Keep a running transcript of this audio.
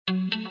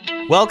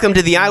Welcome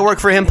to the I Work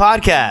For Him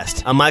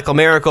podcast. I'm Michael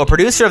Miracle,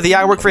 producer of the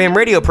I Work For Him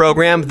radio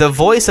program, the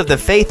voice of the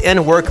faith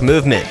and work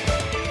movement.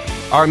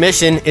 Our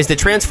mission is to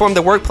transform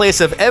the workplace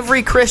of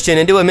every Christian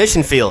into a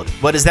mission field.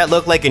 What does that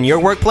look like in your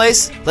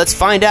workplace? Let's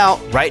find out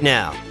right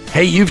now.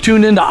 Hey, you've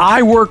tuned into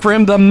I Work For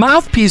Him, the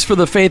mouthpiece for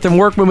the faith and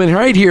work movement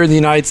right here in the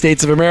United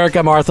States of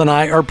America. Martha and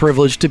I are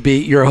privileged to be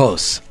your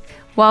hosts.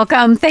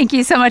 Welcome. Thank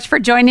you so much for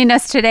joining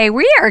us today.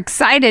 We are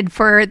excited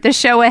for the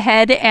show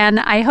ahead, and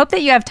I hope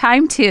that you have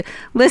time to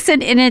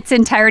listen in its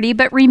entirety.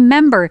 But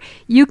remember,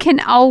 you can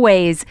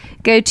always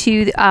go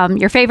to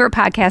your favorite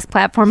podcast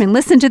platform and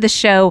listen to the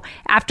show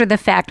after the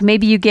fact.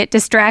 Maybe you get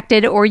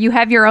distracted or you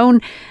have your own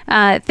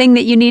thing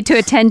that you need to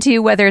attend to,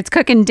 whether it's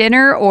cooking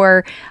dinner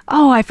or,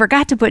 I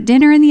forgot to put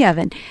dinner in the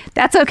oven.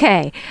 That's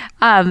okay.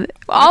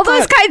 All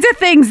those kinds of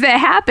things that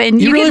happen.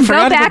 You really can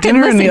forgot go to back put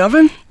dinner and listen. in the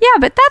oven? Yeah,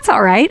 but that's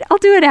all right. I'll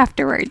do it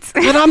afterwards.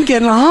 But I'm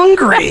getting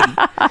hungry.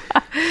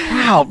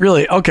 Wow,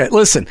 really? Okay,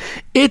 listen.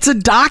 It's a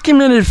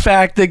documented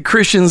fact that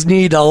Christians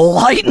need to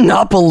lighten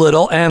up a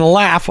little and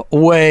laugh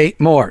way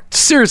more.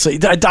 Seriously,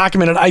 I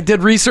documented. I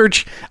did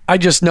research. I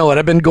just know it.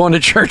 I've been going to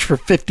church for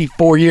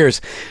 54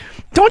 years.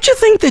 Don't you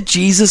think that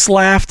Jesus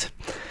laughed?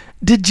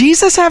 Did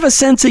Jesus have a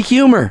sense of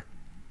humor?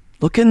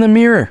 Look in the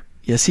mirror.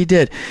 Yes, he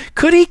did.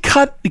 Could he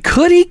cut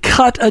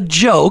a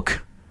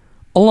joke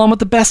along with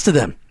the best of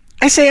them?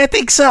 I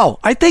think so.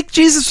 I think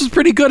Jesus was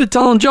pretty good at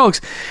telling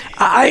jokes.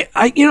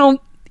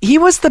 He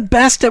was the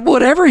best at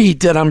whatever he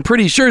did, I'm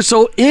pretty sure.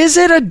 So is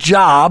it a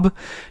job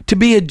to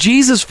be a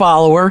Jesus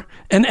follower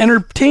and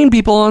entertain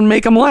people and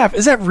make them laugh?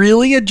 Is that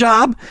really a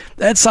job?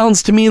 That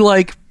sounds to me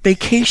like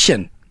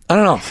vacation. I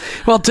don't know.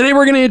 Well, today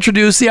we're going to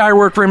introduce the I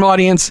Work For Him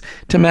audience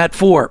to Matt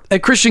Four, a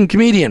Christian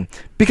comedian,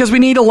 because we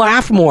need to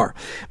laugh more.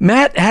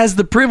 Matt has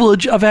the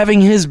privilege of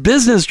having his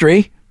business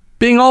tree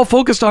being all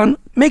focused on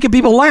making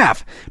people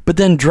laugh, but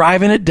then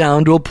driving it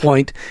down to a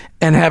point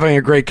and having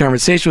a great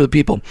conversation with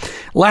people.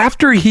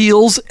 Laughter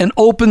heals and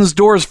opens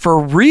doors for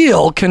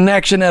real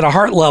connection at a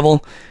heart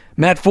level.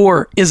 Matt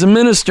Four is a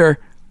minister,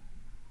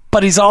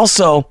 but he's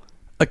also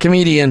a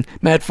comedian.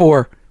 Matt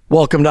Four,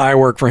 welcome to I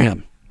Work For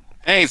Him.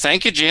 Hey,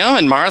 thank you, Jim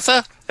and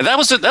Martha.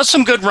 That's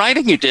some good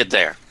writing you did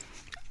there.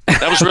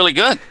 That was really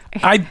good.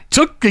 I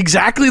took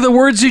exactly the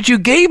words that you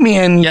gave me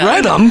and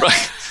read them.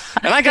 Right.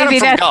 And I got them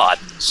from God.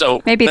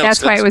 So maybe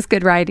that's why it was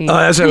good writing. Oh,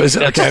 that's what it was.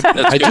 Okay.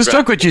 I just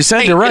took what you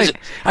said to write.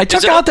 I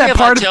took out that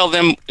part.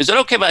 Is it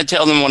okay if I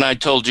tell them what I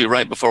told you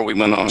right before we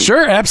went on?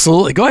 Sure,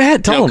 absolutely. Go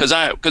ahead, tell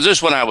them. Because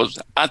this one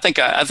I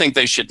think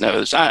they should know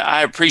this.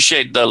 I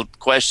appreciate the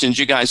questions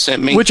you guys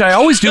sent me. Which I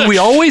always do. We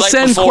always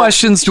send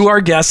questions to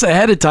our guests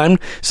ahead of time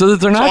so that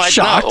they're not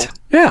shocked.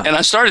 Yeah. And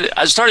I started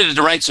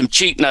to write some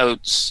cheat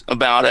notes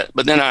about it,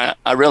 but then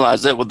I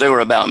realized that they were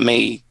about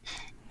me.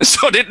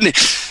 So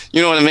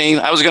you know what I mean?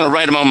 I was going to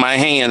write them on my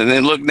hand and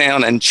then look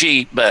down and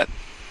cheat, but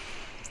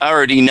I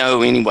already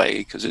know anyway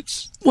because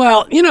it's...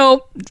 Well,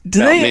 do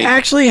they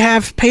actually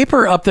have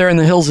paper up there in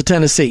the hills of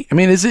Tennessee? I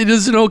mean, is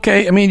it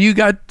okay? I mean, you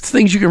got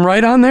things you can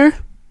write on there?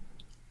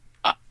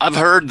 I've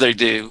heard they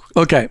do.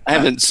 Okay. I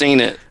haven't seen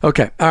it.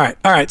 Okay. All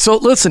right. So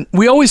listen,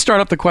 we always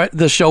start off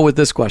the show with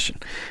this question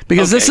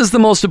because this is the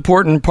most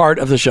important part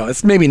of the show.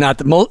 It's maybe not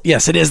the most...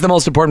 Yes, it is the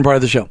most important part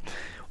of the show.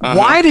 Uh-huh.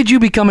 Why did you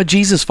become a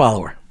Jesus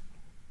follower?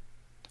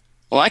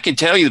 Well, I can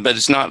tell you, but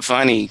it's not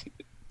funny.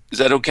 Is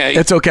that okay?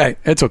 It's okay.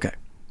 It's okay.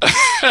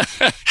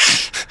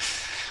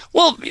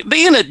 Well,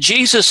 being a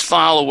Jesus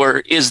follower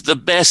is the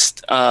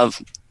best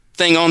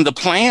thing on the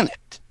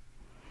planet.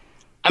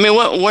 I mean,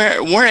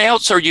 where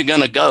else are you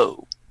going to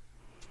go?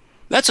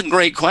 That's a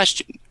great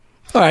question.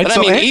 All right,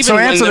 so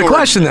answer the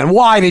question then.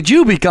 Why,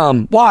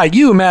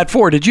 you, Matt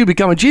Four, did you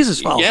become a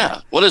Jesus follower? Yeah,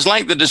 well, it's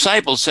like the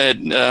disciples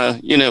said,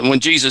 when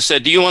Jesus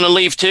said, do you want to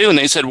leave too? And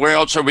they said, where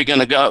else are we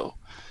going to go?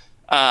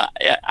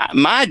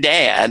 My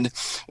dad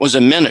was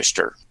a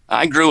minister.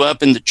 I grew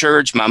up in the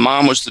church. My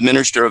mom was the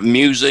minister of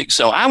music.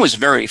 So I was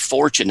very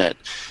fortunate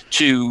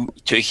to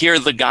hear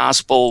the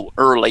gospel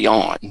early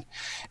on.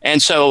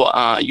 And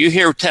so you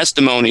hear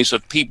testimonies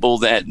of people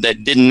that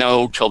didn't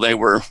know till they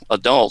were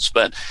adults.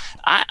 But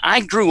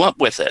I grew up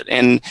with it.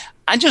 And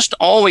I just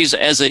always,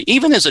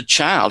 even as a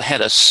child,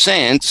 had a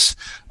sense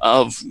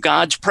of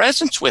God's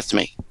presence with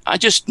me. I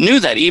just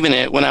knew that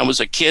even when I was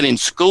a kid in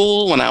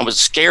school, when I was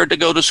scared to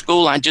go to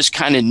school, I just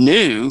kind of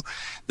knew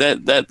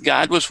that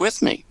God was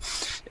with me.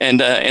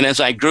 And as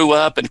I grew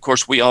up, and of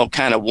course we all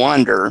kind of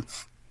wander.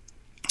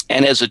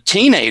 And as a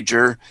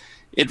teenager,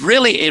 it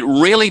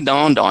really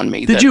dawned on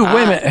me. Wait a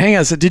minute, hang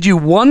on. So did you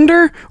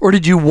wonder or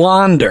did you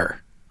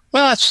wander?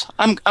 Well,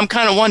 I'm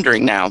kind of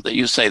wondering now that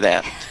you say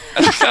that.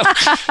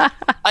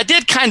 I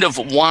did kind of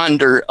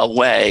wander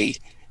away.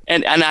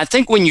 And I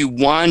think when you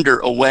wander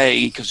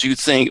away because you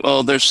think,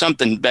 oh, there's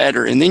something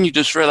better, and then you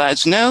just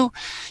realize, no,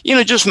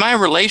 just my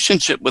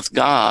relationship with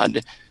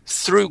God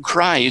through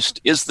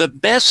Christ is the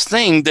best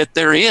thing that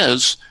there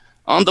is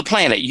on the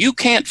planet. You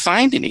can't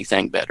find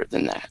anything better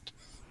than that.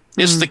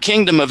 It's the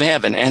kingdom of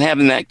heaven and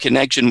having that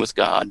connection with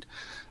God.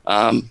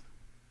 There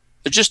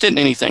just isn't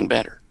anything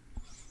better.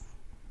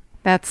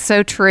 That's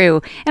so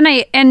true. And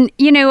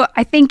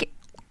I think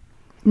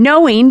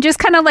knowing, just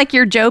kind of like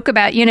your joke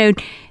about,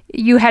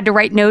 you had to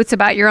write notes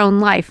about your own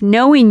life,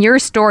 knowing your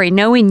story,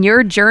 knowing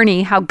your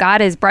journey, how God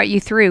has brought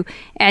you through,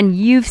 and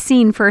you've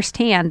seen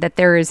firsthand that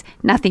there is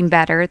nothing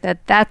better,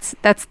 that's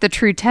the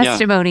true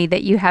testimony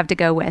that you have to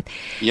go with.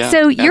 Yeah,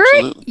 so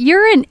absolutely.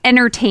 you're an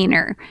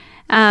entertainer.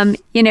 Well,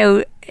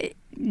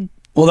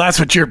 that's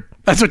what your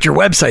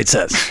website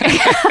says.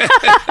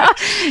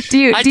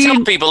 I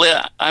tell people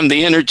I'm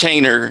the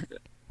entertainer,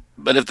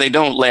 but if they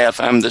don't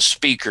laugh, I'm the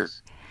speaker.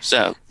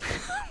 So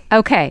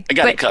okay, I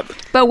got it covered.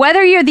 But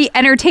whether you're the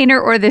entertainer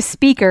or the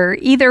speaker,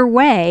 either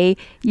way,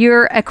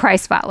 you're a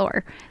Christ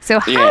follower. So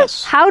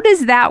how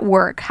does that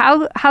work?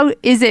 How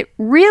is it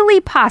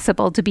really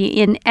possible to be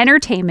in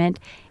entertainment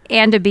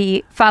and to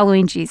be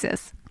following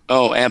Jesus?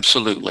 Oh,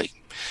 absolutely.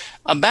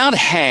 About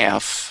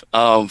half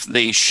of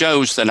the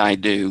shows that I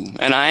do,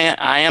 and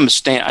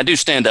I do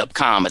stand-up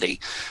comedy,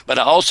 but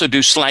I also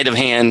do sleight of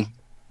hand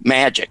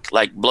magic,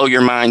 like blow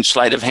your mind,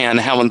 sleight of hand.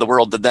 How in the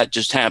world did that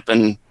just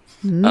happen?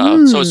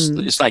 So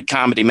it's like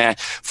comedy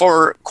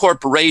for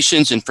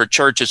corporations and for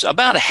churches.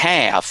 About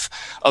half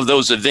of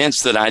those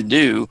events that I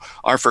do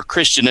are for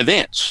Christian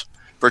events,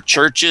 for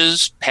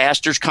churches,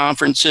 pastors'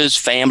 conferences,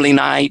 family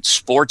nights,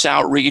 sports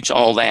outreach,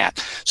 all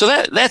that. So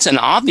that's an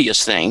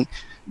obvious thing,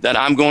 that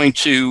I'm going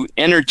to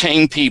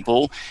entertain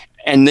people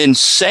and then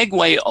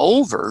segue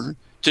over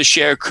to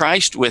share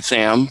Christ with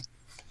them.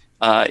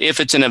 If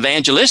it's an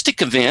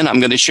evangelistic event,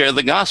 I'm going to share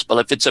the gospel.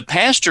 If it's a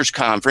pastor's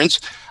conference,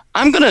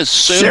 I'm going to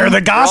assume share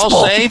the gospel. We're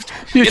all saved.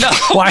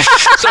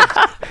 So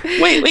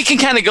we can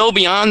kind of go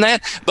beyond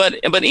that.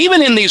 But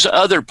even in these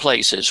other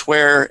places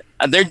where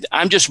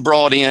I'm just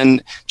brought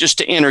in just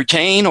to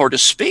entertain or to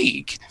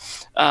speak,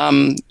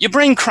 you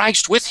bring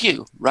Christ with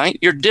you, right?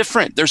 You're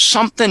different. There's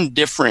something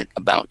different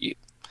about you.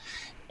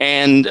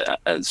 And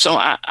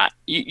so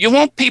you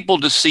want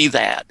people to see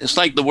that. It's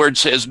like the word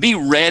says, be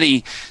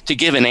ready to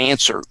give an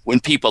answer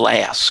when people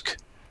ask.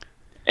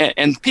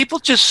 And people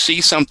just see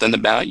something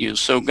about you.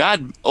 So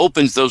God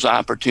opens those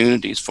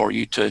opportunities for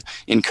you to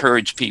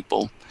encourage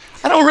people.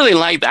 I don't really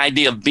like the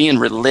idea of being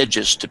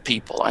religious to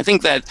people. I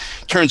think that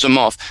turns them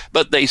off.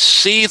 But they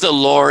see the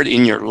Lord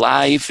in your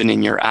life and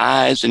in your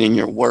eyes and in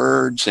your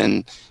words,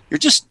 and you're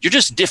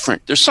just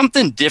different. There's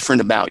something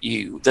different about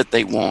you that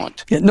they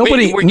want. Yeah,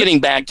 we're getting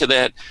back to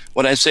that,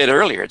 what I said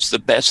earlier. It's the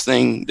best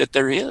thing that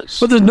there is.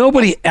 But there's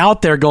nobody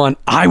out there going,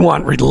 I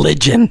want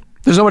religion.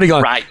 There's nobody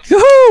going, right.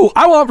 Yoo-hoo,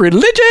 I want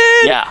religion.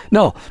 Yeah.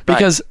 No,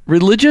 because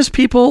religious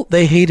people,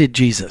 they hated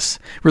Jesus.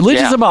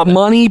 Religion is about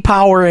money,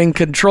 power, and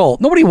control.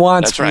 Nobody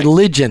wants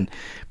religion.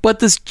 But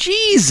this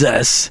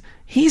Jesus,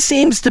 he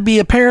seems to be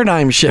a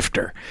paradigm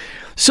shifter.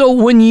 So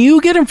when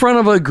you get in front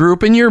of a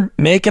group and you're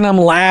making them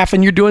laugh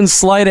and you're doing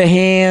sleight of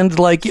hand,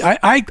 like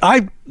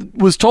I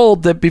was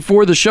told that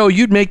before the show,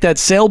 you'd make that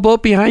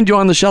sailboat behind you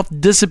on the shelf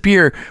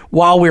disappear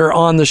while we were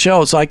on the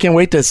show. So I can't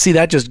wait to see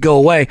that just go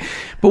away.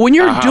 But when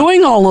you're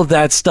doing all of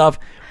that stuff,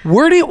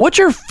 what's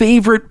your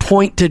favorite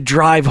point to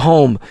drive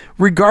home,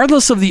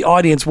 regardless of the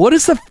audience?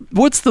 What's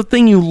the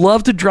thing you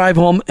love to drive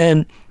home,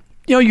 and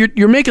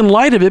you're making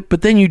light of it,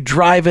 but then you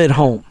drive it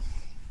home?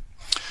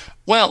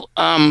 Well,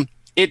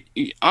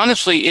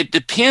 honestly, it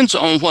depends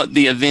on what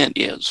the event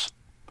is.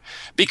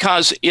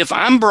 Because if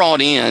I'm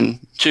brought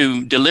in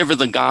to deliver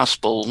the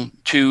gospel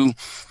to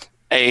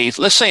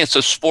let's say it's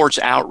a sports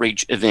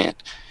outreach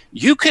event,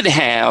 you could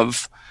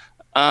have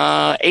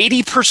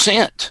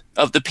 80%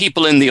 of the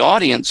people in the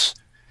audience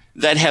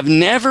that have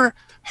never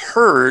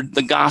heard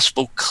the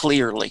gospel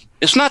clearly.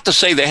 It's not to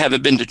say they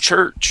haven't been to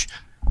church,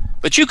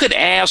 but you could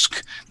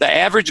ask the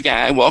average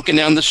guy walking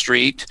down the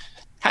street,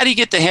 how do you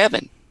get to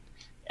heaven?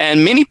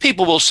 And many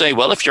people will say,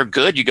 well, if you're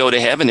good, you go to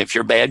heaven. If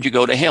you're bad, you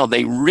go to hell.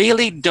 They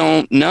really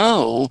don't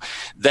know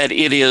that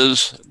it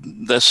is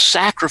the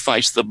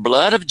sacrifice, the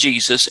blood of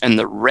Jesus and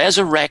the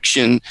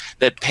resurrection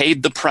that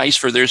paid the price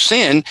for their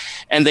sin.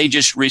 And they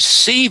just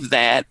receive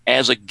that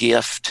as a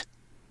gift.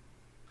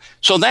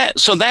 So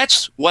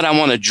that's what I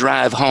want to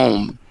drive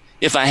home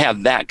if I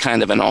have that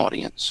kind of an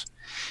audience.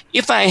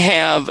 If I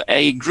have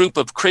a group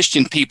of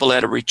Christian people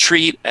at a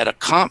retreat, at a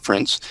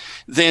conference,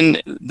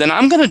 then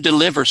I'm going to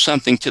deliver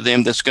something to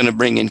them that's going to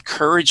bring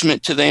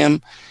encouragement to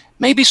them,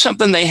 maybe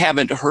something they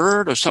haven't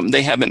heard or something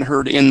they haven't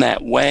heard in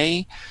that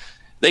way.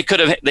 They could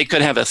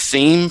have a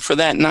theme for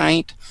that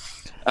night.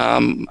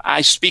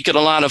 I speak at a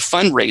lot of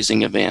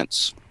fundraising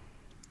events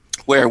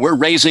where we're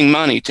raising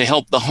money to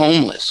help the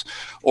homeless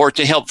or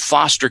to help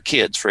foster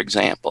kids, for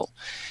example.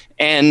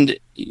 And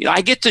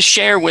I get to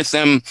share with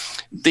them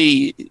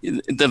the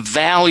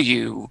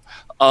value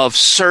of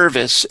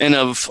service and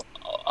of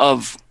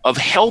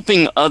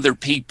helping other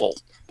people,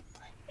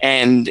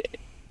 and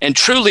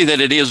truly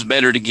that it is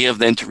better to give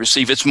than to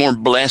receive. It's more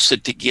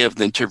blessed to give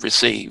than to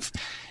receive,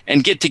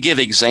 and get to give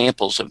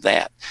examples of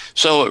that.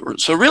 So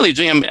really,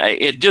 Jim,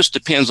 it just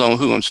depends on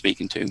who I'm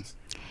speaking to.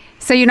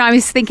 So, I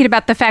was thinking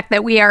about the fact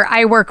that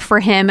I work for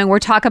him and we're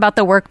talking about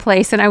the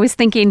workplace. And I was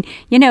thinking,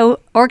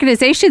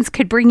 organizations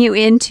could bring you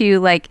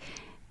into like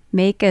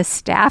make a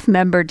staff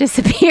member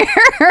disappear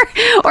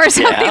or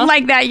something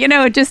like that.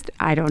 Just,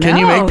 I don't know. Can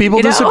you make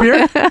people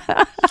disappear?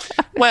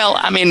 Well,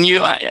 I mean, you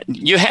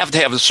have to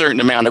have a certain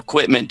amount of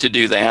equipment to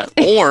do that.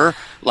 Or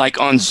like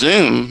on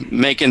Zoom,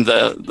 making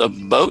the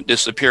boat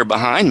disappear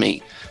behind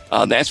me.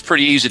 That's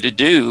pretty easy to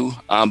do,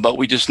 but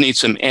we just need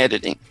some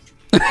editing.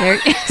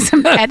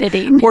 Some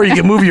editing. Or you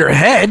can move your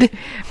head.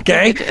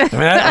 Okay.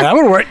 That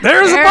would work.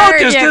 There's a boat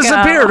just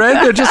disappeared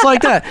right there, just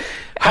like that.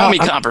 Call me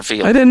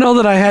Copperfield. I didn't know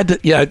that I had to.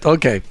 Yeah,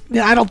 okay.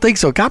 Yeah, I don't think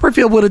so.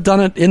 Copperfield would have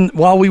done it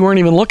while we weren't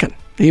even looking.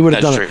 He would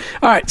have done it.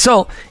 All right.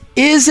 So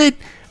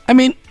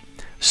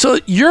so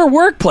your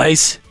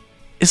workplace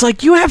is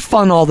like you have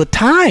fun all the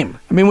time.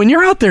 I mean, when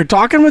you're out there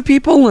talking with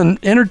people and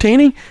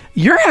entertaining,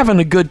 you're having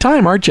a good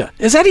time, aren't you?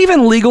 Is that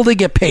even legal to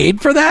get paid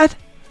for that?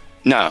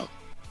 No.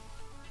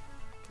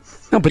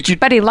 No, but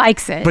he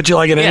likes it. But you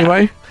like it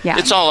anyway? Yeah.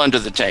 It's all under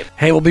the table.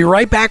 Hey, we'll be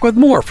right back with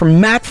more from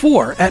Matt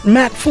Four at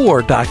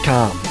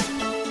matt4.com.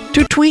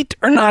 To tweet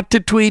or not to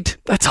tweet,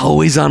 that's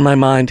always on my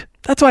mind.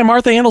 That's why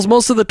Martha handles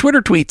most of the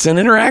Twitter tweets and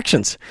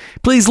interactions.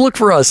 Please look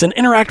for us and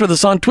interact with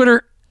us on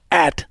Twitter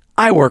at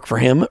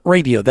iWorkForHim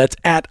Radio. That's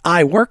at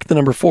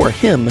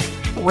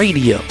iWork4Him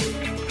Radio.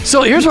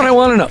 So here's what I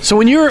want to know. So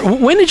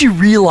when did you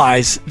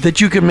realize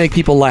that you could make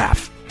people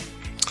laugh?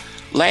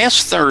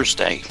 Last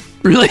Thursday.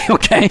 Really?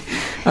 Okay.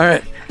 All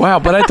right. Wow,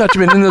 but I thought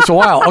you'd been in this a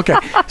while. Okay.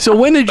 So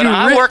when did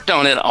I worked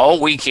on it all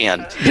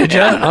weekend. Did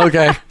you?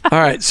 Okay. All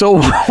right.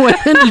 So when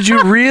did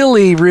you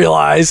really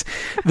realize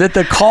that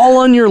the call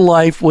on your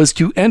life was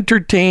to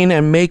entertain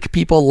and make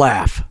people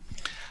laugh?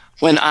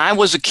 When I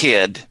was a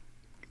kid,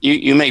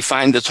 you may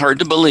find this hard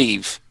to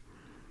believe,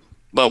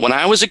 but when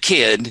I was a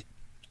kid,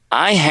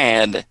 I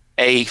had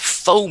a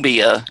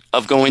phobia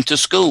of going to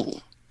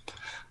school.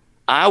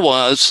 I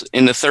was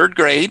in the 3rd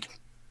grade,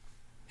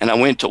 and I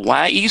went to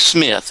Y.E.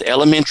 Smith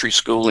Elementary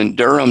School in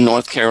Durham,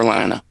 North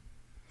Carolina.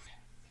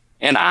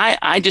 And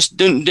I just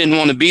didn't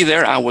want to be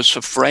there. I was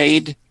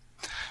afraid.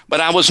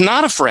 But I was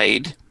not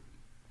afraid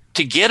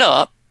to get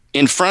up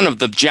in front of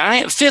the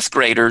giant 5th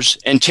graders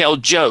and tell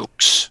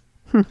jokes.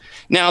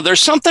 Now,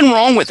 there's something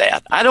wrong with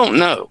that. I don't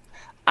know.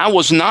 I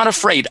was not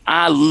afraid.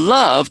 I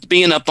loved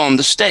being up on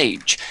the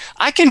stage.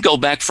 I can go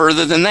back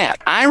further than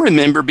that. I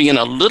remember being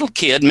a little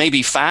kid,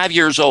 maybe 5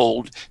 years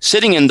old,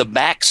 sitting in the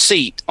back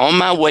seat on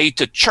my way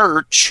to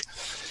church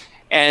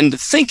and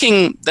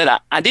thinking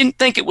that I didn't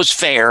think it was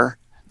fair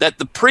that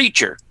the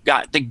preacher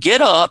got to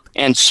get up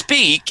and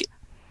speak,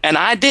 and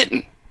I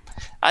didn't.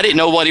 I didn't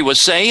know what he was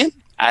saying.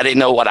 I didn't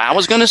know what I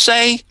was going to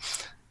say.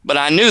 But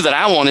I knew that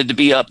I wanted to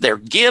be up there.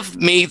 Give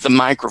me the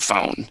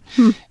microphone.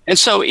 And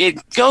so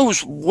it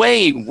goes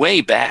way,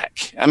 way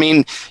back. I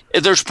mean,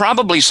 there's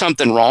probably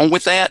something wrong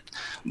with that.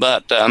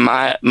 But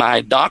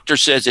my doctor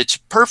says it's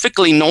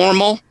perfectly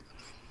normal.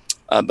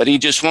 But he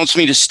just wants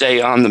me to stay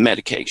on the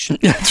medication.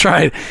 That's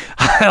right.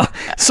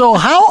 So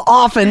how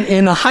often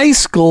in high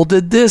school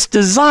did this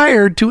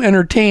desire to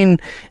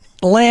entertain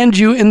land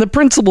you in the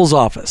principal's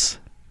office?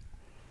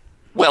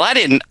 Well, I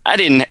didn't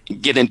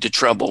get into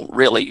trouble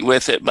really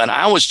with it, but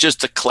I was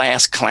just a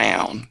class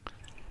clown.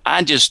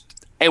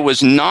 It was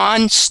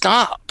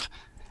nonstop.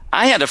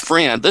 I had a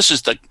friend, this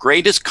is the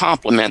greatest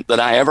compliment that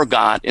I ever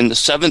got in the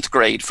 7th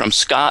grade from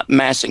Scott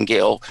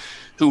Massengill,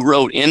 who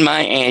wrote in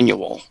my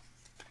annual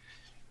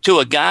to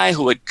a guy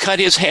who would cut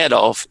his head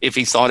off if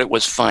he thought it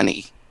was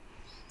funny.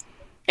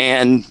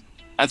 And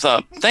I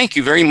thought, thank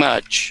you very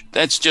much.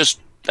 That's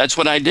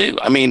what I do.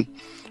 I mean,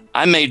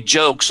 I made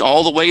jokes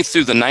all the way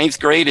through the 9th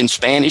grade in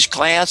Spanish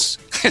class.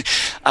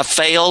 I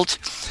failed,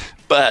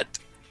 but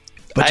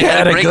you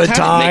had a good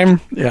time.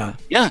 Yeah.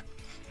 Yeah.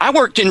 I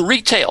worked in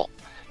retail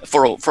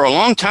for a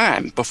long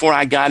time before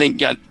I got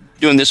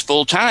doing this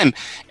full time.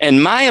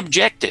 And my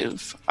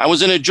objective, I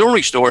was in a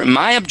jewelry store, and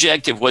my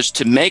objective was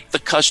to make the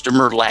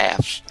customer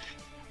laugh.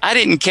 I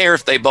didn't care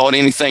if they bought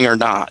anything or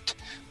not,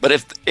 but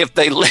if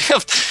they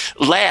left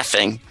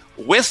laughing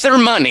with their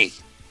money,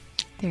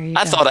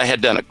 I thought I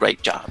had done a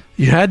great job.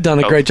 You had done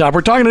a great job.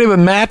 We're talking today with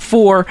Matt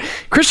Four,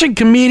 Christian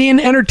comedian,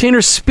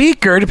 entertainer,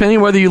 speaker, depending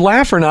on whether you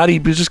laugh or not. He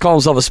just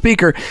calls himself a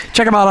speaker.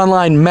 Check him out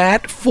online,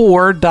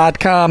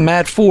 matt4.com,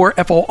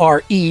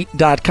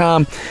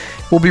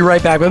 matt4, We'll be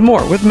right back with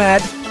more with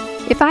Matt.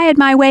 If I had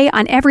my way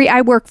on every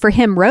I Work for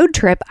Him road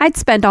trip, I'd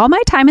spend all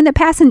my time in the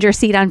passenger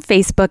seat on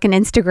Facebook and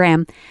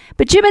Instagram.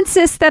 But Jim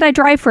insists that I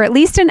drive for at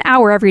least an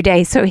hour every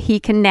day so he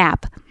can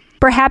nap.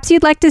 Perhaps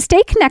you'd like to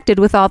stay connected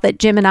with all that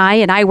Jim and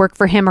I Work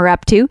for Him are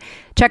up to.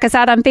 Check us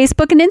out on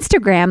Facebook and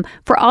Instagram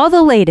for all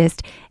the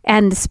latest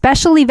and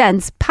special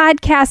events,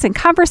 podcasts, and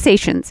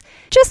conversations.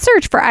 Just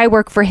search for I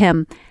Work for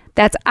Him.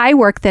 That's I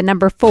Work, the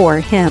number 4,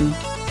 Him.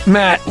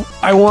 Matt,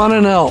 I want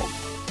to know,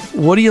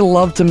 what do you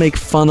love to make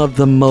fun of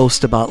the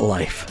most about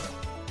life?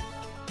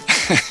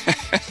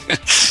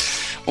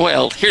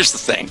 Well, here's the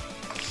thing.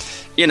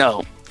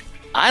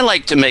 I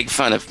like to make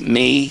fun of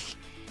me.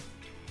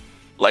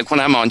 Like when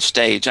I'm on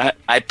stage,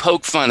 I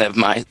poke fun at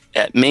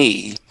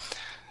me,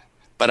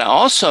 but I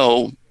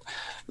also,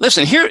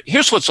 listen,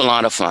 here's what's a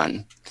lot of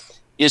fun,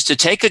 is to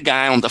take a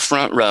guy on the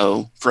front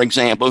row, for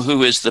example,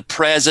 who is the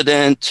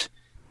president,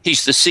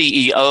 he's the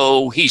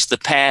CEO, he's the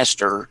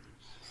pastor,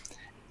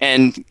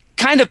 and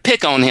kind of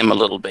pick on him a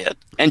little bit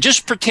and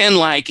just pretend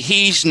like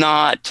he's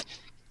not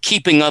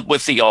keeping up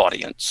with the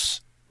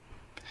audience,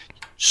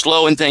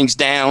 slowing things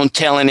down,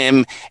 telling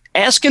him,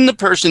 asking the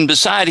person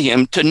beside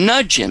him to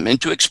nudge him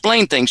and to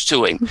explain things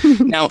to him.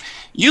 Now,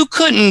 you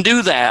couldn't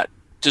do that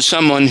to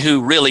someone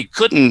who really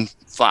couldn't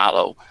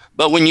follow.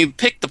 But when you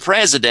pick the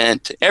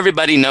president,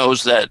 everybody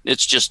knows that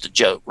it's just a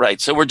joke,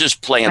 right? So we're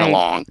just playing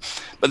along.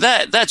 But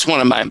that's one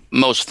of my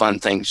most fun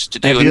things to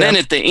do. And then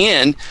at the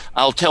end,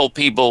 I'll tell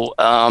people,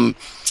 I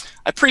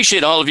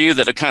appreciate all of you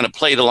that have kind of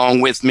played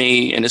along with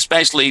me, and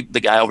especially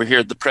the guy over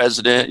here, the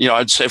president.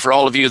 I'd say for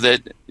all of you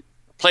that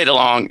played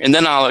along, and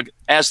then I'll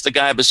ask the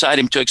guy beside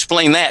him to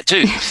explain that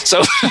too.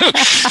 So,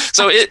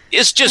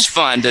 it's just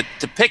fun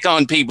to pick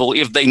on people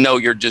if they know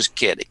you're just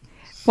kidding.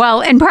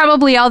 Well, and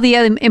probably all the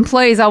other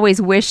employees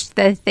always wish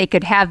that they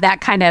could have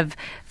that kind of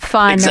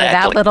fun or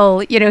that little,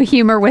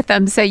 humor with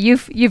them. So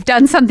you've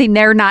done something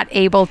they're not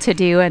able to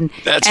do, and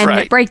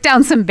break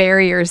down some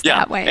barriers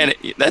that way. And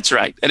that's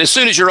right. And as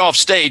soon as you're off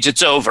stage,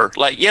 it's over.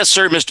 Like, yes,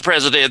 sir, Mr.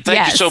 President,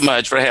 thank you so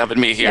much for having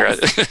me here.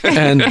 Yes.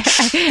 And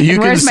you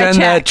can send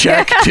that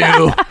check to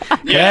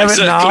have it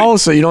now,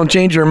 so you don't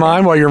change your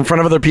mind while you're in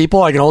front of other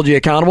people. I can hold you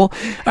accountable.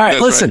 All right,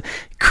 listen,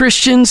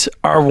 Christians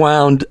are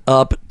wound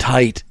up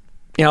tight.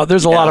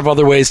 There's a lot of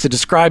other ways to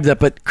describe that,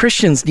 but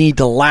Christians need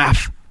to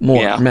laugh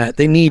more, Matt.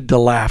 They need to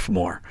laugh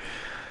more.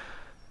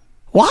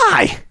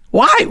 Why?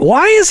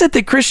 Why is it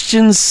that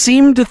Christians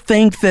seem to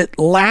think that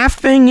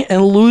laughing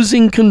and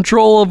losing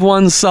control of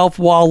oneself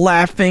while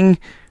laughing,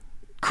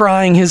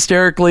 crying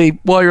hysterically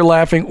while you're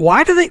laughing,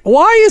 why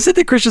is it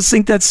that Christians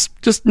think that's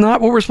just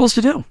not what we're supposed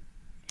to do?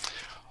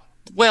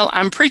 Well,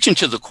 I'm preaching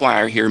to the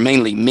choir here,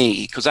 mainly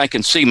me, because I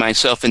can see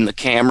myself in the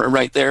camera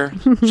right there.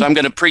 So I'm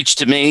going to preach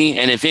to me,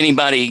 and if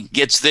anybody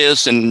gets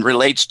this and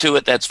relates to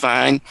it, that's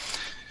fine.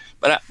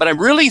 But I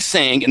really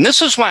think, and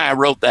this is why I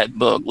wrote that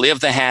book,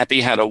 Live the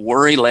Happy, How to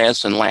Worry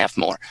Less and Laugh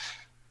More.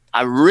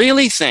 I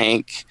really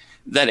think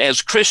that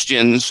as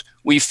Christians,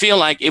 we feel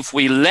like if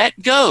we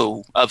let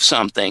go of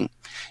something,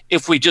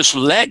 if we just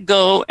let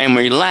go and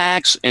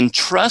relax and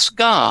trust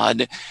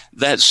God,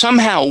 that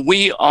somehow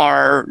we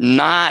are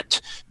not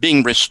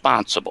being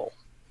responsible,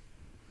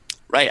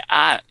 right?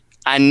 I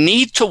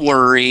need to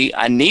worry.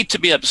 I need to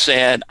be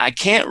upset. I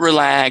can't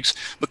relax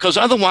because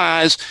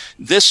otherwise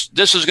this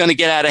is going to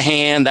get out of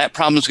hand. That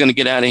problem is going to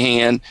get out of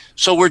hand.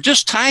 So we're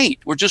just tight.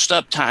 We're just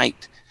uptight.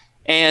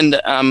 And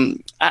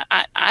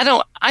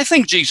I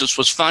think Jesus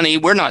was funny.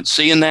 We're not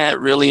seeing that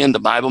really in the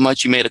Bible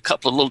much. He made a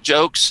couple of little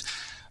jokes.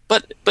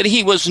 But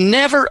he was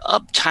never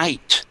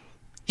uptight.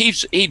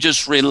 He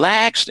just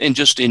relaxed and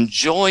just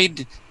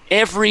enjoyed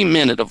every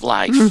minute of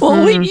life.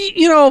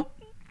 Well,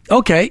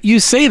 okay, you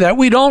say that.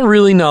 We don't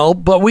really know,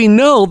 but we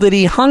know that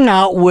he hung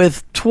out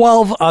with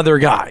 12 other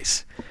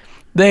guys.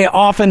 They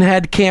often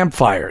had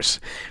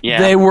campfires.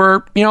 Yeah. They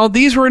were,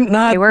 these were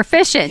not... They were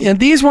fishing. And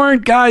these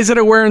weren't guys that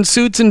are wearing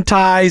suits and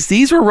ties.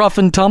 These were rough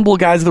and tumble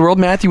guys of the world.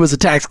 Matthew was a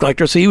tax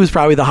collector, so he was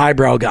probably the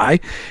highbrow guy.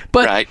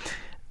 But... Right.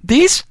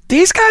 These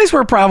guys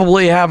were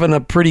probably having a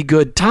pretty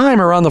good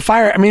time around the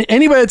fire. I mean,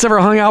 anybody that's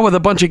ever hung out with a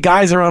bunch of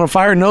guys around a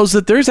fire knows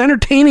that there's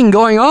entertaining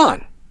going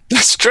on.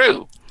 That's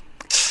true.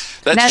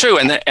 That's true.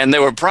 And they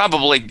were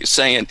probably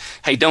saying,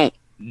 hey, don't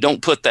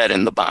put that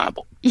in the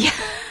Bible. Yeah.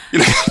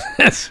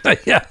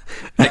 Yeah.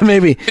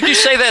 Maybe. Could you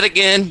say that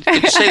again?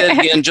 Could you say that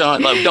again,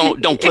 John? Like,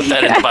 don't put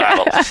that in the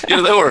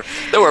Bible.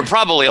 There were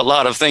probably a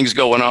lot of things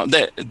going on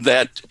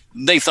that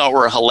they thought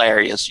were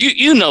hilarious.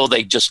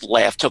 They just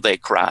laughed till they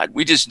cried.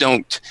 We just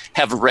don't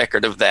have a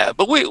record of that.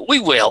 But we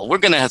will. We're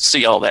going to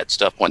see all that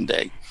stuff one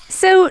day.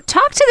 So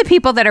talk to the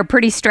people that are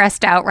pretty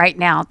stressed out right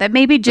now, that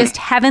maybe just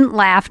haven't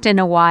laughed in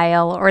a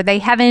while, or they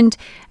haven't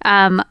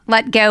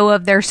let go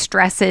of their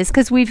stresses,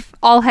 because we've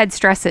all had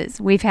stresses.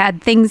 We've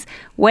had things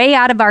way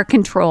out of our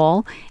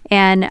control.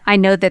 And I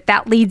know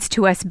that leads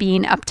to us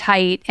being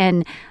uptight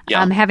and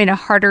having a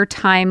harder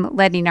time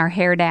letting our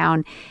hair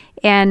down.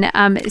 And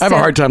I have a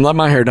hard time letting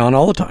my hair down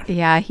all the time.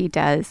 Yeah, he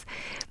does.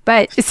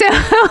 But so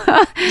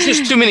there's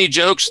just too many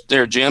jokes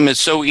there, Jim. It's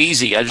so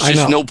easy. There's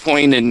just no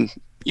point in,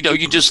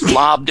 you just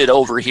lobbed it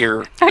over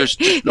here. There's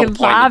just no point in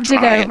trying. You lobbed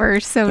it over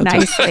so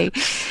nicely.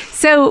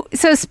 So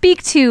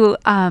speak to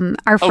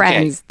our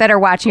friends that are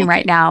watching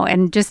right now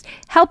and just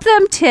help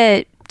them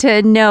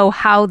to know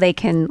how they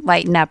can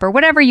lighten up, or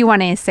whatever you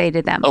want to say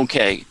to them.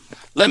 Okay.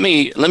 Let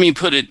me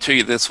put it to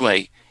you this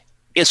way.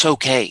 It's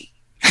okay.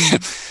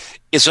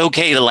 It's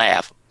okay to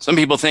laugh. Some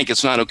people think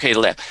it's not okay to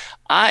laugh.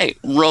 I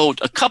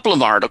wrote a couple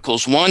of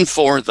articles, one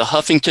for the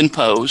Huffington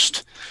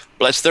Post,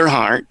 bless their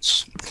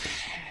hearts,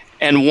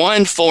 and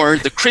one for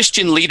the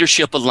Christian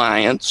Leadership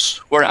Alliance,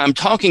 where I'm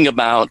talking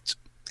about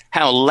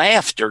how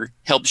laughter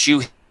helps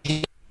you.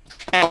 Get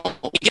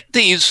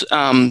these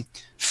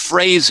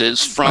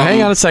phrases from...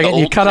 Hang on a second.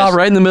 You cut out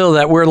right in the middle of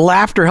that, where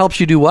laughter helps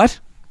you do what?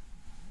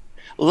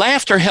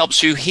 Laughter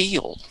helps you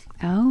heal.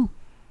 Oh.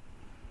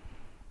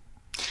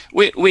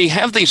 we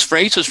have these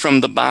phrases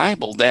from the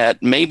Bible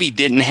that maybe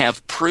didn't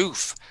have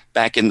proof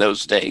back in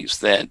those days,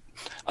 that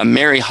a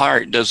merry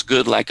heart does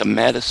good like a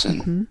medicine.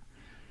 Mm-hmm.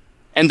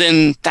 And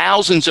then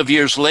thousands of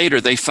years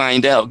later, they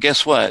find out,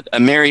 guess what? A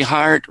merry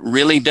heart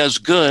really does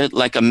good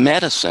like a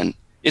medicine.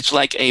 It's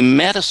like a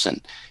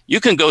medicine. You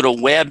can go to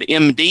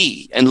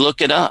WebMD and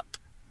look it up.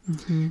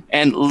 Mm-hmm.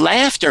 And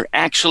laughter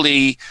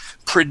actually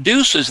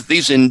produces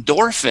these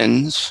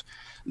endorphins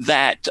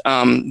that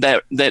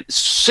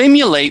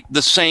simulate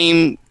the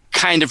same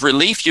kind of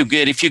relief you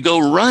get if you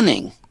go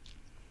running.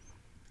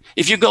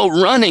 If you go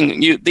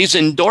running, these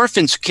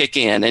endorphins kick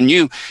in, and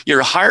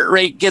your heart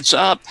rate gets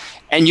up,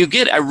 and you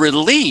get a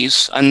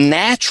release, a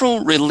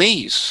natural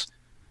release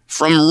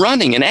from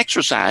running and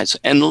exercise.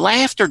 And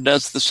laughter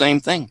does the same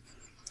thing.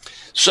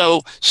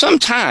 So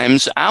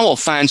sometimes I will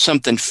find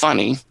something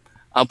funny.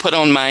 I'll put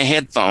on my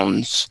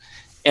headphones,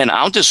 and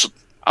I'll just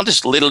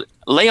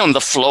lay on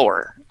the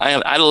floor.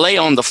 I lay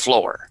on the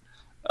floor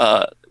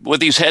with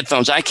these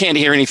headphones. I can't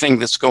hear anything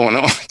that's going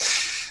on.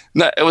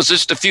 It was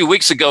just a few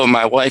weeks ago,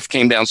 my wife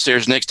came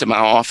downstairs next to my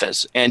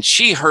office, and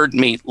she heard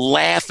me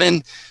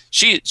laughing.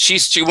 She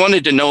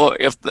wanted to know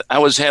if I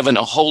was having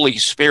a Holy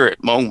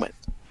Spirit moment.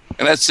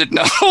 And I said,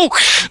 no,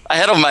 I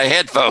had on my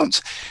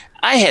headphones.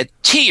 I had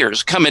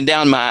tears coming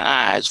down my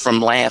eyes from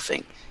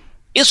laughing.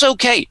 It's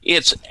okay.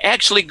 It's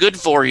actually good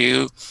for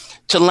you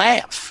to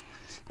laugh.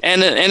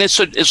 And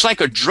it's like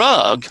a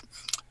drug,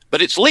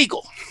 but it's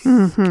legal.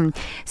 Mm-hmm.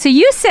 So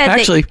you said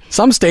actually,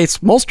 some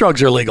states, most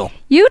drugs are legal.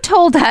 You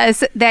told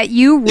us that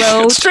you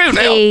wrote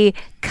a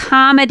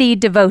comedy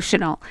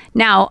devotional.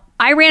 Now,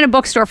 I ran a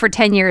bookstore for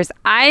 10 years.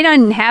 I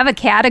didn't have a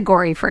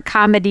category for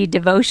comedy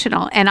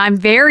devotional, and I'm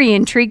very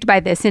intrigued by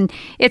this. And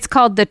it's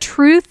called The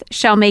Truth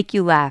Shall Make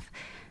You Laugh.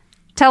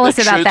 Tell us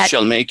about that. The Truth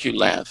Shall Make You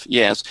Laugh.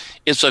 Yes.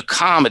 It's a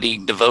comedy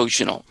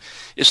devotional.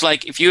 It's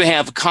like if you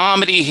have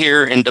comedy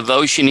here and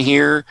devotion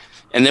here,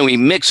 and then we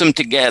mix them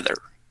together.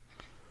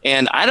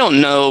 And I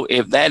don't know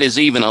if that is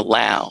even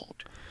allowed.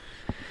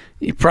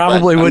 You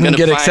probably wouldn't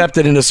get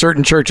accepted into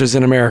certain churches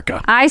in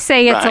America. I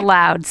say it's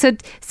allowed.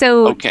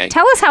 So okay.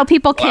 Tell us how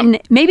people can,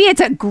 maybe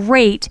it's a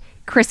great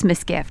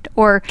Christmas gift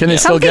or can they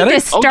still get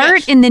it? Something to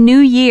start in the new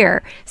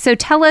year. So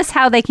tell us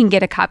how they can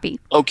get a copy.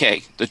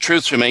 Okay. The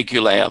Truth Shall Make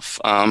You Laugh.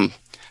 I'm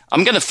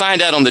going to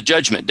find out on the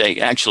Judgment Day,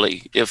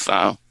 actually, if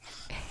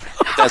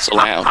that's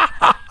allowed.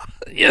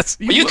 Yes,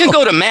 you can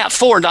go to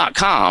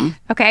matt4.com.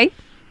 Okay.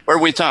 Where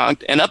we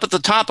talked, and up at the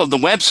top of the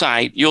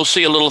website, you'll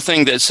see a little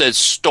thing that says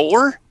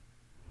store.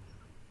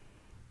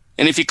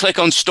 And if you click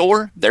on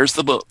store, there's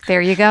the book. There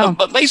you go.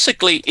 But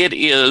basically, it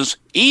is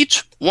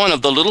each one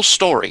of the little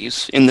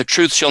stories in The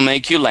Truth Shall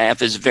Make You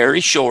Laugh is very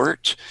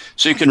short.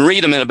 So you can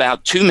read them in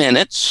about 2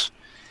 minutes.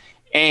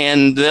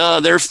 And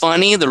they're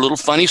funny. They're little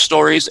funny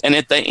stories. And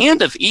at the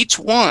end of each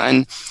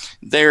one,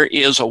 there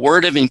is a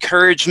word of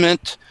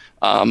encouragement,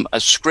 a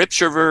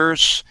scripture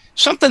verse,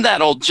 something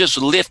that'll just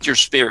lift your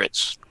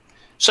spirits.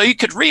 So you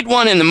could read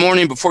one in the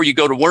morning before you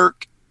go to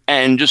work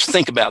and just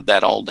think about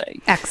that all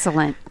day.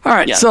 Excellent. All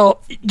right. Yeah. So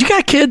you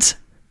got kids?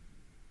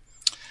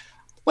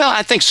 Well,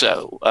 I think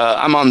so.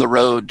 I'm on the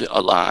road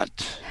a lot.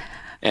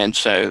 And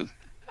so,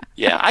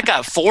 yeah, I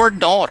got 4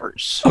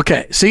 daughters.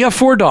 Okay. So you have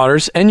 4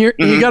 daughters, and you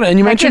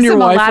mentioned your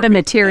wife. A lot of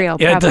material.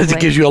 Yeah, it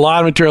gives you a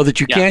lot of material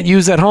that you can't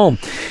use at home.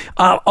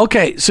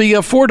 Okay. So you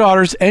have 4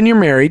 daughters, and you're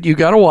married. You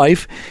got a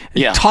wife.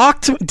 Yeah.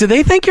 Do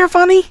they think you're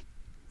funny?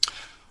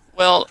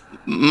 Well,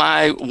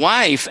 my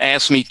wife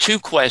asks me 2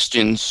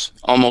 questions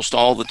almost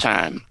all the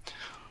time.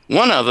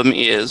 One of them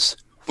is,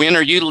 when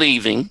are you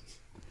leaving?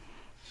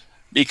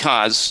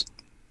 Because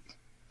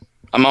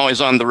I'm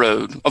always on the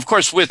road. Of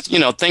course, with,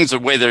 things the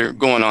way they're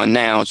going on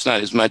now, it's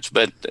not as much,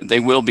 but they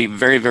will be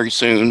very, very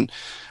soon.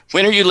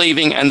 When are you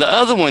leaving? And the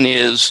other one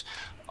is,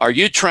 are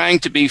you trying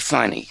to be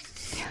funny?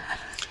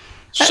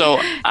 So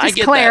I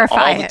get that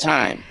all the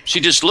time. She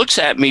just looks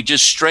at me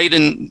just straight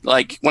in,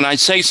 like when I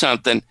say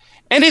something,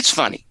 and it's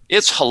funny.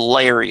 It's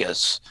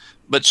hilarious.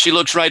 But she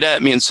looks right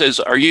at me and says,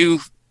 are you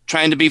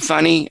trying to be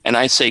funny? And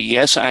I say,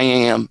 yes, I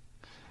am.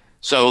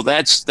 So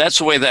that's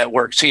the way that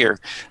works here.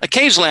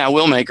 Occasionally I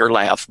will make her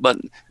laugh, but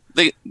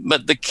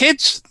the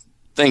kids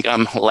think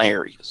I'm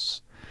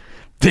hilarious.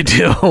 They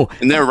do.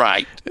 And they're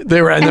right.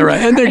 They're right.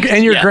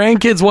 And your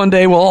grandkids one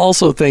day will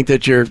also think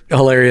that you're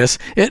hilarious.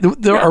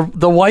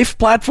 The wife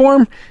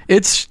platform,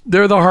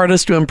 they're the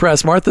hardest to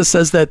impress. Martha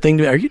says that thing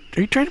to me, are you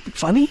trying to be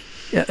funny?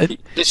 Yeah.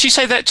 Did she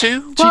say that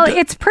too? Well,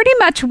 it's pretty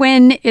much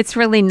when it's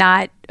really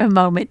not a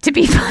moment to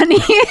be funny.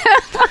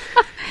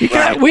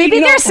 Maybe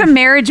there's some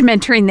marriage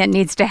mentoring that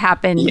needs to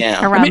happen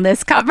around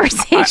this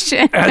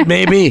conversation.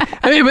 Maybe.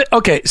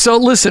 Okay, so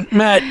listen,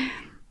 Matt,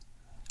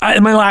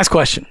 my last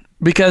question,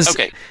 because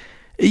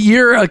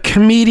you're a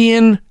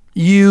comedian.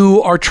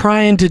 You are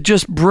trying to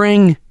just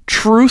bring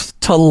truth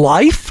to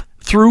life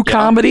through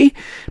comedy.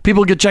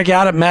 People can check you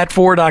out at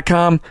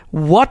matt4.com.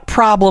 What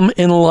problem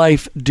in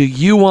life do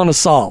you want to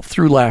solve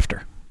through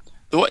laughter?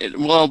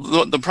 Well,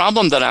 the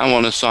problem that I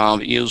want to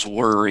solve is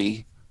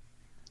worry.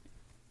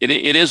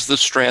 It is the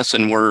stress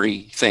and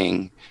worry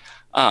thing.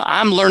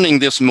 I'm learning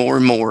this more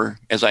and more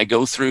as I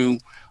go through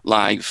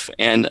life.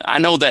 And I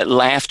know that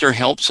laughter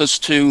helps us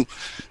to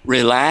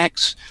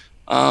relax,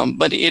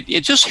 but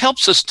it just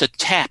helps us to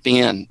tap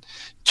in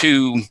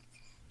to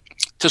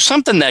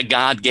something that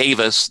God gave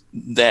us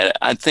that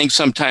I think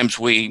sometimes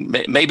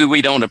maybe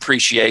we don't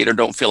appreciate or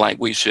don't feel like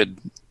we should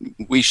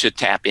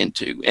tap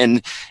into.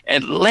 And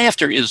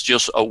laughter is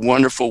just a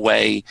wonderful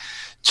way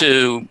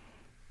to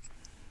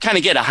kind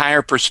of get a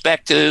higher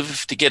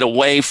perspective, to get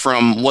away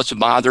from what's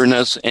bothering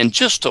us and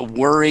just to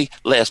worry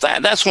less.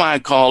 That's why I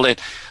call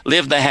it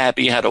Live the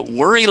Happy. How to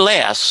worry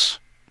less.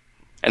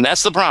 And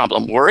that's the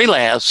problem. Worry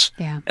less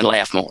and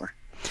laugh more.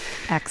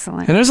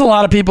 Excellent. And there's a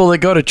lot of people that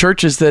go to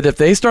churches that if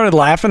they started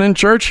laughing in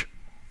church,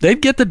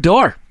 they'd get the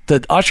door.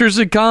 The ushers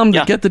would come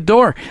to get the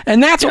door.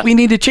 And that's what we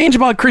need to change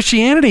about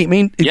Christianity. I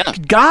mean,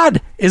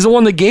 God is the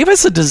one that gave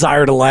us a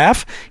desire to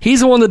laugh. He's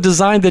the one that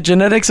designed the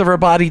genetics of our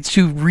body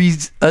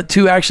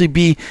to actually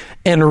be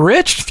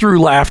enriched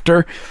through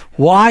laughter.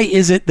 Why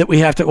is it that we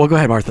have to? Well, go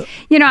ahead, Martha.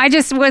 I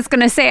just was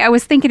going to say, I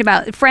was thinking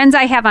about friends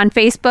I have on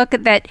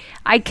Facebook that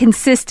I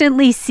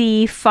consistently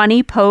see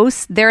funny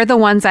posts. They're the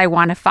ones I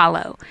want to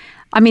follow.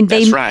 I mean,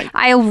 That's right.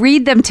 I'll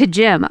read them to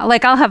Jim.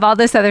 Like, I'll have all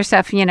this other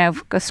stuff,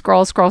 go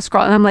scroll.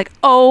 And I'm like,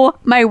 oh,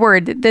 my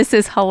word, this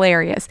is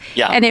hilarious.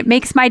 Yeah. And it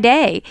makes my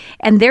day.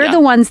 And they're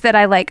the ones that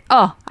I like,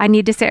 I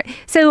need to say.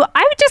 So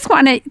I would just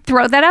want to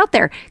throw that out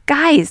there.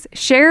 Guys,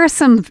 share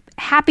some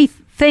happy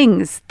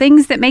things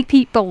that make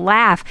people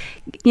laugh.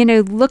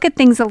 Look at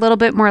things a little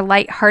bit more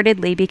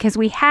lightheartedly because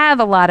we have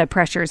a lot of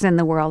pressures in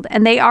the world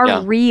and they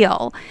are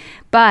real.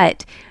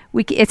 But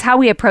it's how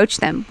we approach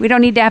them. We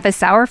don't need to have a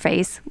sour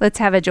face. Let's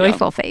have a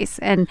joyful face.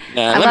 And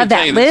I love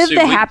that. Live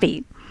the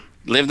happy.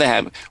 Live the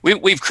happy.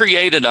 We've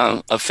created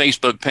a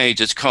Facebook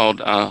page. It's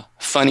called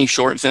Funny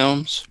Short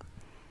Films.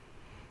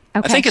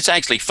 Okay. I think it's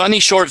actually Funny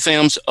Short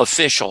Films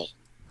Official.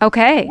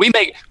 Okay.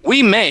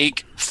 We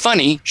make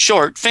funny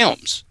short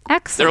films.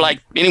 Excellent. They're like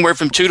anywhere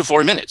from 2 to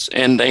 4 minutes,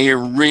 and they are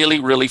really,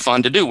 really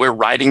fun to do. We're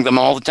writing them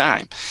all the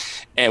time.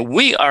 And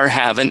we are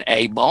having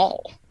a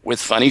ball with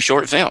Funny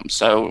Short Films.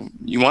 So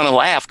you want to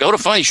laugh, go to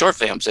Funny Short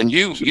Films and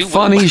you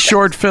Funny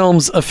Short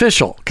Films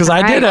Official. Because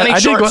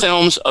Funny Short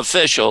Films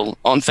Official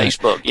on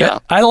Facebook. Yeah.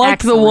 I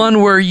liked the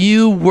one where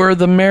you were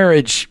the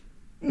marriage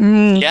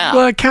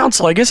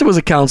counselor. I guess it was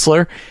a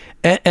counselor.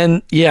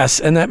 And yes,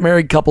 and that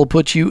married couple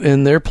put you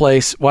in their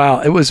place.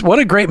 Wow, what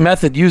a great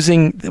method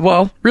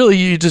really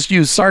you just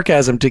use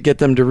sarcasm to get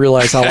them to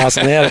realize how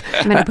awesome they had it.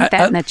 I'm going to put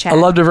that in the chat.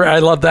 I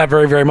loved that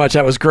very, very much.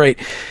 That was great.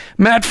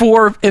 Matt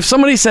Four, if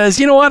somebody says,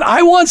 you know what,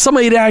 I want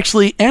somebody to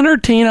actually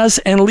entertain us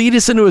and lead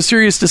us into a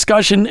serious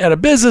discussion at a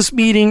business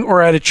meeting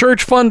or at a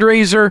church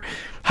fundraiser,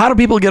 how do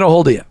people get a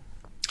hold of you?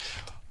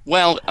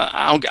 Well,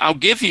 I'll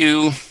give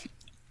you,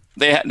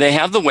 they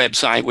have the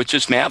website, which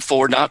is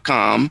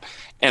matt4.com.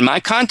 And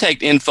my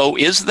contact info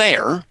is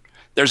there.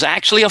 There's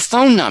actually a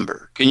phone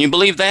number. Can you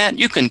believe that?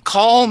 You can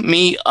call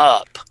me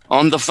up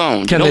on the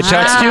phone. Can they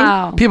text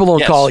you? People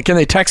don't call it. Can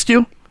they text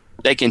you?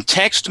 They can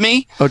text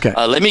me. Okay.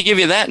 Let me give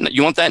you that.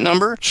 You want that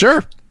number?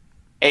 Sure.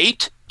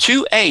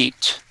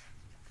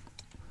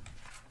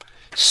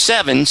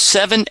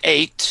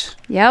 828-778.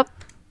 Yep.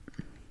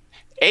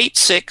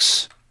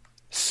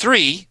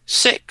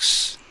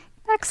 8636.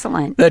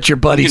 Excellent. That's your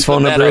buddy's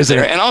phone number, isn't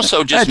it? And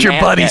also just that's your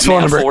buddy's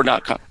phone number.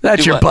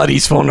 That's your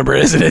buddy's phone number,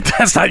 isn't it?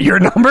 That's not your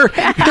number.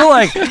 You're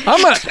like,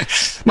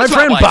 my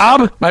friend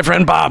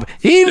Bob.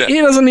 He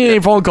doesn't need any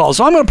phone calls,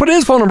 so I'm going to put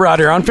his phone number out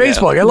here on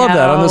Facebook. I love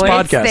that on this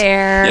podcast. It's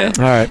there. Yeah.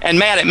 All right. And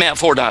Matt at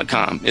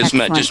matt4.com is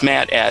just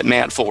Matt at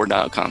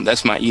matt4.com.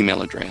 That's my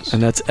email address.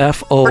 And that's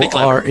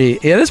F-O-R-E.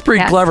 Yeah, that's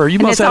pretty clever. You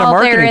must have a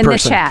marketing person.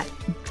 It's all there in the chat.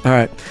 All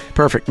right,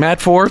 perfect.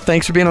 Matt Four,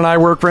 thanks for being on I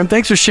Work For Him.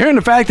 Thanks for sharing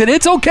the fact that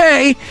it's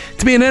okay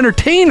to be an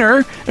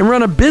entertainer and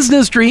run a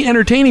business tree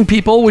entertaining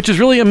people, which is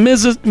really a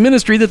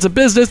ministry that's a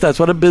business. That's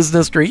what a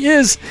business tree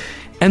is.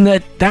 And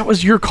that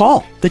was your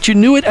call, that you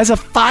knew it as a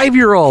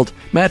 5-year-old.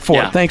 Matt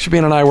Four, thanks for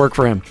being on I Work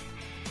For Him.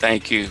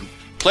 Thank you.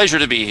 Pleasure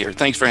to be here.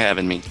 Thanks for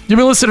having me. You've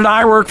been listening to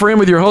I Work For Him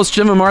with your hosts,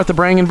 Jim and Martha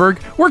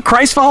Brangenberg. We're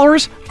Christ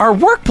followers. Our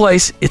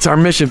workplace, it's our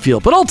mission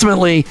field. But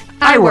ultimately,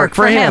 I work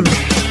for Him.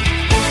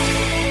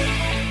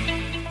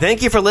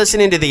 Thank you for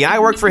listening to the I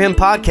Work For Him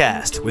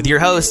podcast with your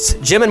hosts,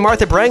 Jim and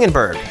Martha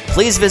Brangenberg.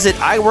 Please visit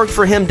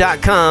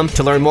iworkforhim.com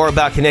to learn more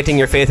about connecting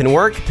your faith and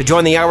work, to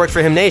join the I Work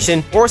For Him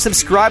Nation, or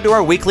subscribe to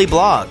our weekly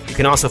blog. You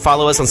can also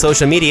follow us on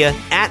social media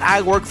at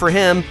I Work For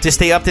Him to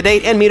stay up to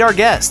date and meet our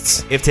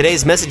guests. If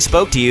today's message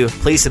spoke to you,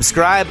 please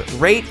subscribe,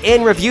 rate,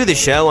 and review the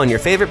show on your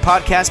favorite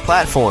podcast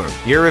platform.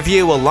 Your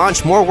review will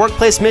launch more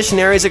workplace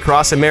missionaries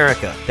across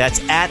America. That's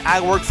at I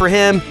Work For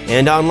Him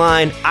and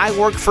online,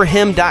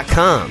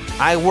 iworkforhim.com.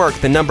 I work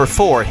the number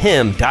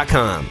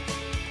 4him.com.